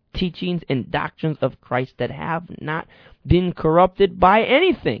perfect teachings and doctrines of Christ that have not been corrupted by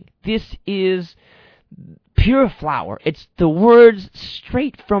anything. This is pure flour. It's the words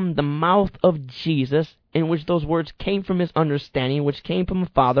straight from the mouth of Jesus, in which those words came from his understanding, which came from the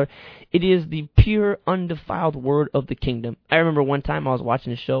Father. It is the pure, undefiled word of the kingdom. I remember one time I was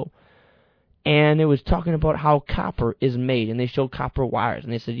watching a show, and it was talking about how copper is made, and they showed copper wires,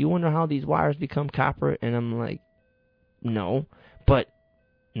 and they said, you wonder how these wires become copper? And I'm like, no, but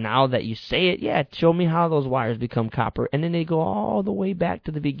now that you say it, yeah, show me how those wires become copper. And then they go all the way back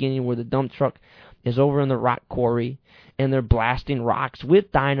to the beginning, where the dump truck is over in the rock quarry, and they're blasting rocks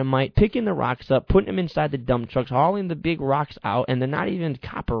with dynamite, picking the rocks up, putting them inside the dump trucks, hauling the big rocks out, and they're not even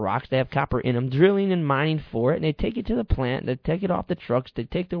copper rocks, they have copper in them, drilling and mining for it, and they take it to the plant, they take it off the trucks, they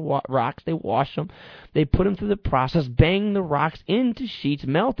take the rocks, they wash them, they put them through the process, bang the rocks into sheets,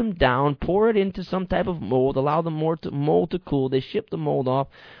 melt them down, pour it into some type of mold, allow the mold to cool, they ship the mold off,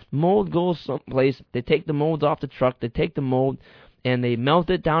 mold goes someplace, they take the molds off the truck, they take the mold, and they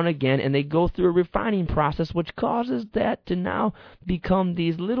melt it down again, and they go through a refining process, which causes that to now become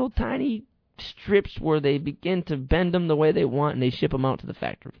these little tiny strips where they begin to bend them the way they want, and they ship them out to the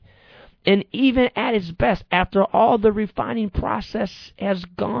factory. And even at its best, after all the refining process has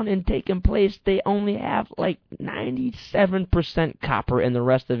gone and taken place, they only have like 97% copper, and the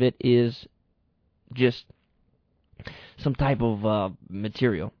rest of it is just some type of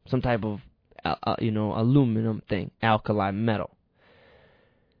material, some type of aluminum thing, alkali metal.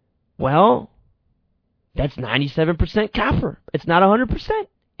 Well, that's 97% copper. It's not 100%.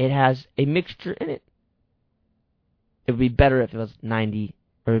 It has a mixture in it. It would be better if it was 90,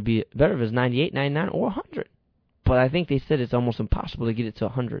 or it would be better if it was 98, 99, or 100. But I think they said it's almost impossible to get it to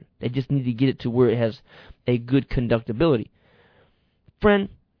 100. They just need to get it to where it has a good conductibility. Friend,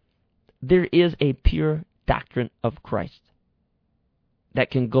 there is a pure doctrine of Christ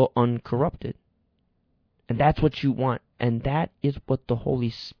that can go uncorrupted. And that's what you want. And that is what the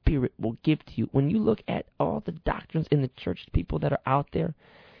Holy Spirit will give to you. When you look at all the doctrines in the church, people that are out there,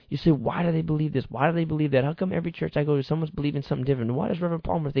 you say, why do they believe this? Why do they believe that? How come every church I go to, someone's believing something different? Why does Reverend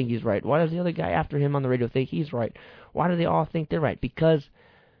Palmer think he's right? Why does the other guy after him on the radio think he's right? Why do they all think they're right? Because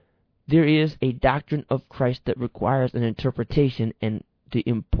there is a doctrine of Christ that requires an interpretation, and the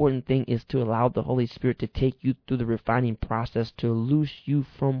important thing is to allow the Holy Spirit to take you through the refining process to loose you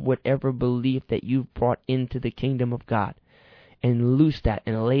from whatever belief that you've brought into the kingdom of God. And loose that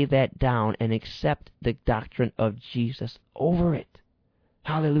and lay that down and accept the doctrine of Jesus over it.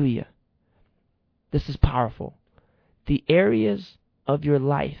 Hallelujah. This is powerful. The areas of your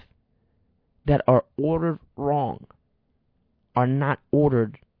life that are ordered wrong are not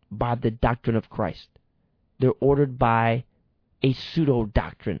ordered by the doctrine of Christ. They're ordered by a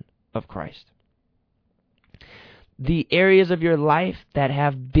pseudo-doctrine of Christ. The areas of your life that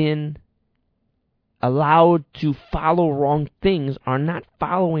have been allowed to follow wrong things are not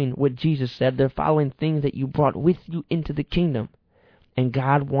following what Jesus said. They're following things that you brought with you into the kingdom. And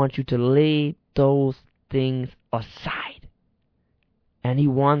God wants you to lay those things aside. And He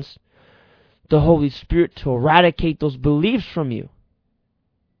wants the Holy Spirit to eradicate those beliefs from you.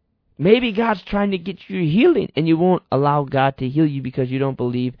 Maybe God's trying to get you healing, and you won't allow God to heal you because you don't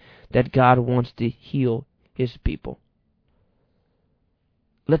believe that God wants to heal His people.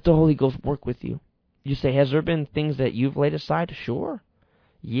 Let the Holy Ghost work with you. You say, has there been things that you've laid aside? Sure.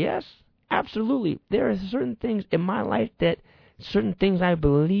 Yes, absolutely. There are certain things in my life certain things I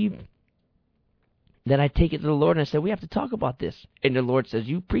believe, that I take it to the Lord and I say, we have to talk about this. And the Lord says,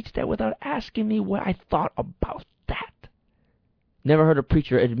 you preached that without asking me what I thought about that. Never heard a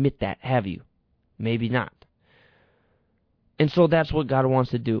preacher admit that, have you? Maybe not. And so that's what God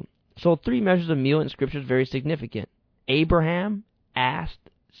wants to do. So 3 measures of meal in Scripture is very significant. Abraham asked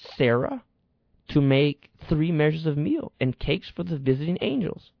Sarah to make 3 measures of meal and cakes for the visiting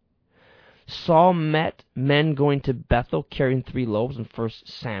angels. Saul met men going to Bethel carrying 3 loaves in 1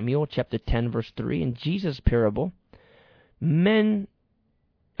 Samuel chapter 10, verse 3. In Jesus' parable, a man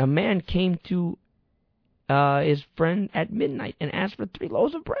came to his friend at midnight and asked for 3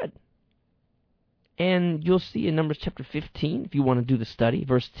 loaves of bread. And you'll see in Numbers chapter 15, if you want to do the study,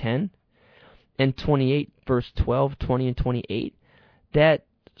 verse 10 and 28, verse 12, 20, and 28, that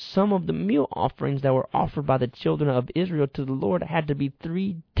some of the meal offerings that were offered by the children of Israel to the Lord had to be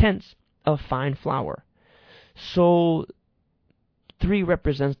 3/10 of fine flour. So 3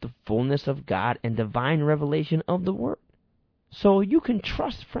 represents the fullness of God and divine revelation of the Word. So you can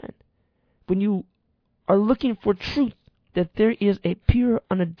trust, friend, when you are looking for truth, that there is a pure,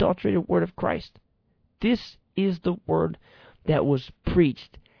 unadulterated Word of Christ. This is the Word that was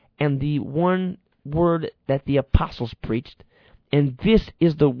preached, and the one Word that the apostles preached, and this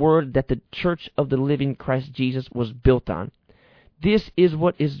is the Word that the Church of the living Christ Jesus was built on. This is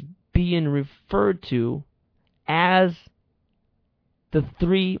what is being referred to as the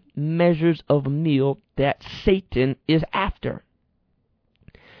 3 measures of meal that Satan is after.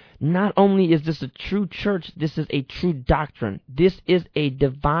 Not only is this a true church, this is a true doctrine. This is a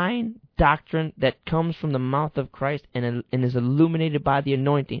divine doctrine that comes from the mouth of Christ and is illuminated by the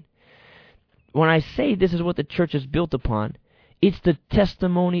anointing. When I say this is what the church is built upon, it's the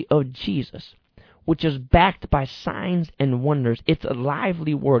testimony of Jesus, which is backed by signs and wonders. It's a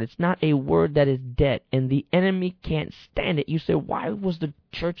lively word. It's not a word that is dead, and the enemy can't stand it. You say, why was the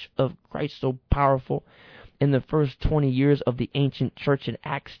church of Christ so powerful in the first 20 years of the ancient church in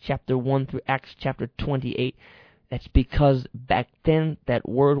Acts chapter 1 through Acts chapter 28? That's because back then that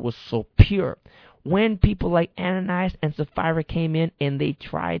word was so pure. When people like Ananias and Sapphira came in and they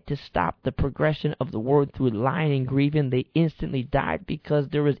tried to stop the progression of the word through lying and grieving, they instantly died because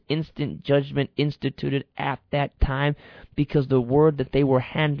there was instant judgment instituted at that time, because the word that they were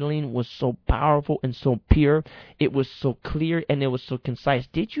handling was so powerful and so pure. It was so clear and it was so concise.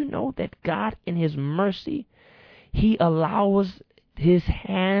 Did you know that God in His mercy, He allows His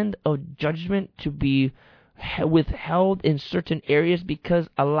hand of judgment to be withheld in certain areas? Because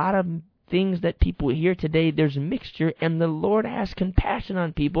a lot of things that people hear today, there's mixture, and the Lord has compassion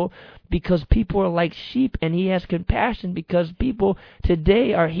on people because people are like sheep, and He has compassion because people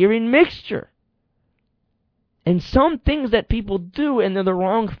today are hearing mixture. And some things that people do, and they're the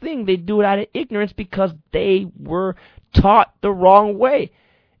wrong thing, they do it out of ignorance because they were taught the wrong way.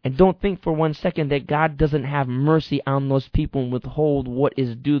 And don't think for 1 second that God doesn't have mercy on those people and withhold what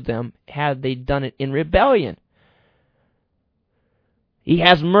is due them had they done it in rebellion. He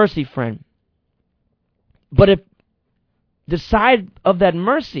has mercy, friend. But if the side of that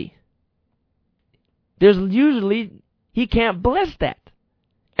mercy, there's usually, He can't bless that.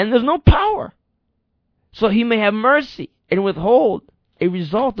 And there's no power. So He may have mercy and withhold a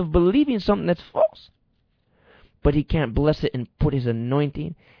result of believing something that's false. But He can't bless it and put His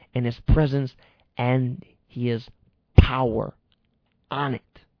anointing and His presence and His power on it.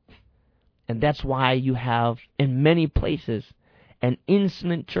 And that's why you have, in many places, an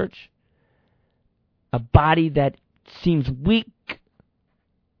insolent church, a body that seems weak.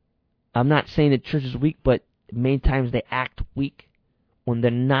 I'm not saying the church is weak, but many times they act weak when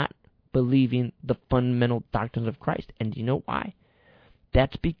they're not believing the fundamental doctrines of Christ. And do you know why?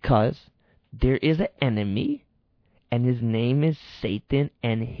 That's because there is an enemy, and his name is Satan,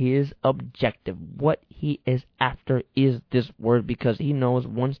 and his objective, what he is after, is this word, because he knows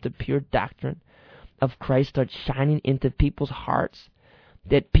once the pure doctrine of Christ starts shining into people's hearts,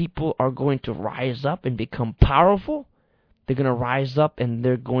 that people are going to rise up and become powerful. They're going to rise up and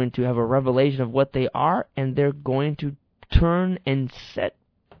they're going to have a revelation of what they are, and they're going to turn and set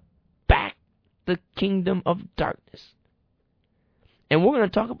back the kingdom of darkness. And we're going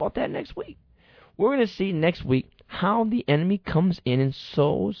to talk about that next week. We're going to see next week how the enemy comes in and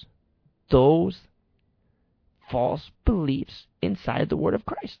sows those false beliefs inside the word of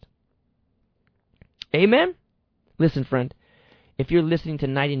Christ. Amen? Listen, friend, if you're listening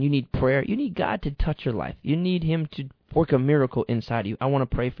tonight and you need prayer, you need God to touch your life. You need Him to work a miracle inside of you. I want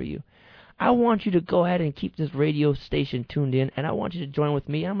to pray for you. I want you to go ahead and keep this radio station tuned in, and I want you to join with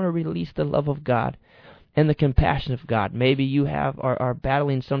me. I'm going to release the love of God and the compassion of God. Maybe you are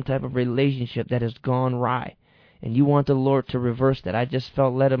battling some type of relationship that has gone awry, and you want the Lord to reverse that. I just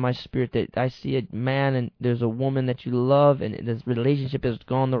felt led in my spirit that I see a man and there's a woman that you love, and this relationship has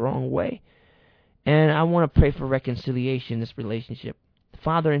gone the wrong way. And I want to pray for reconciliation in this relationship.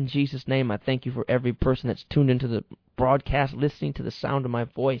 Father, in Jesus' name, I thank You for every person that's tuned into the broadcast, listening to the sound of my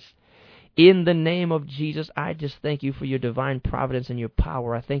voice. In the name of Jesus, I just thank you for your divine providence and your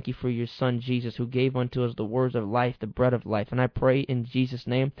power. I thank you for your Son, Jesus, who gave unto us the words of life, the bread of life. And I pray in Jesus'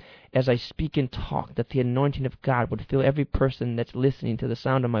 name, as I speak and talk, that the anointing of God would fill every person that's listening to the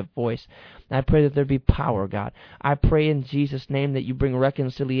sound of my voice. And I pray that there be power, God. I pray in Jesus' name that you bring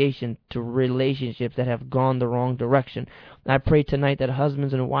reconciliation to relationships that have gone the wrong direction. I pray tonight that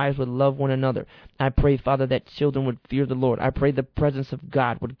husbands and wives would love one another. I pray, Father, that children would fear the Lord. I pray the presence of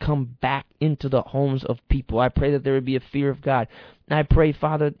God would come back into the homes of people. I pray that there would be a fear of God. I pray,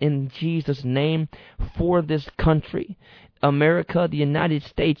 Father, in Jesus' name, for this country, America, the United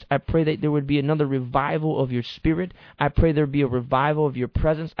States, I pray that there would be another revival of your Spirit. I pray there would be a revival of your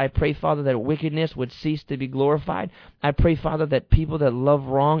presence. I pray, Father, that wickedness would cease to be glorified. I pray, Father, that people that love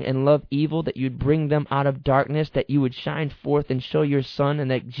wrong and love evil, that you'd bring them out of darkness, that you would shine forth and show your Son,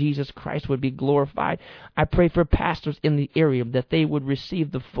 and that Jesus Christ would be glorified. I pray for pastors in the area, that they would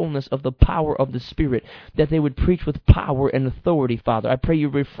receive the fullness of the power of the Spirit, that they would preach with power and authority, Father. I pray you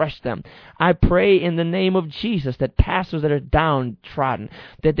refresh them. I pray in the name of Jesus that pastors that are downtrodden,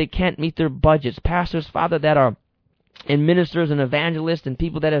 that they can't meet their budgets, pastors, Father, that are and ministers and evangelists and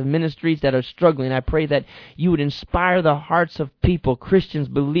people that have ministries that are struggling, I pray that you would inspire the hearts of people, Christians,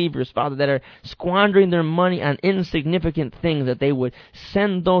 believers, Father, that are squandering their money on insignificant things, that they would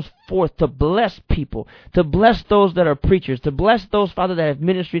send those forth to bless people, to bless those that are preachers, to bless those, Father, that have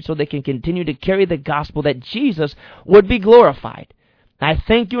ministries so they can continue to carry the gospel, that Jesus would be glorified. I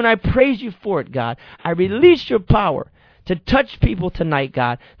thank you and I praise you for it, God. I release your power to touch people tonight,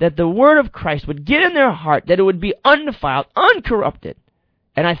 God, that the word of Christ would get in their heart, that it would be undefiled, uncorrupted.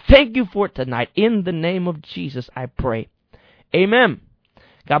 And I thank you for it tonight. In the name of Jesus, I pray. Amen.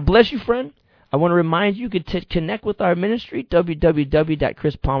 God bless you, friend. I want to remind you could connect with our ministry,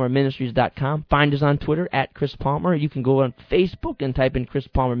 www.chrispalmerministries.com. Find us on Twitter at Chris Palmer. You can go on Facebook and type in Chris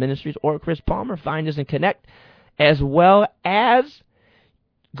Palmer Ministries or Chris Palmer. Find us and connect, as well as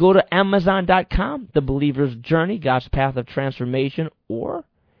go to Amazon.com, The Believer's Journey, God's Path of Transformation, or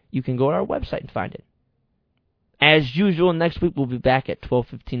you can go to our website and find it. As usual, next week we'll be back at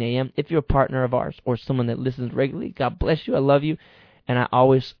 12:15 a.m. If you're a partner of ours or someone that listens regularly, God bless you, I love you, and I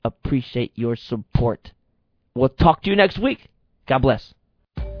always appreciate your support. We'll talk to you next week. God bless.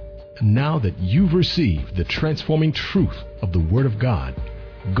 Now that you've received the transforming truth of the Word of God,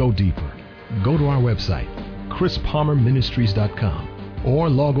 go deeper. Go to our website, chrispalmerministries.com. or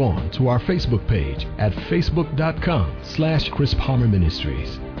log on to our Facebook page at facebook.com/Chris Palmer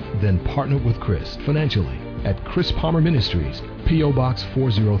Ministries. Then partner with Chris financially at Chris Palmer Ministries, P.O. Box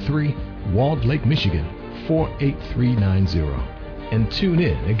 403, Walled Lake, Michigan, 48390. And tune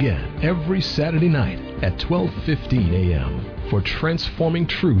in again every Saturday night at 12:15 a.m. for Transforming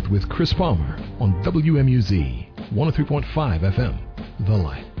Truth with Chris Palmer on WMUZ 103.5 FM, The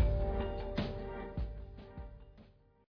Light.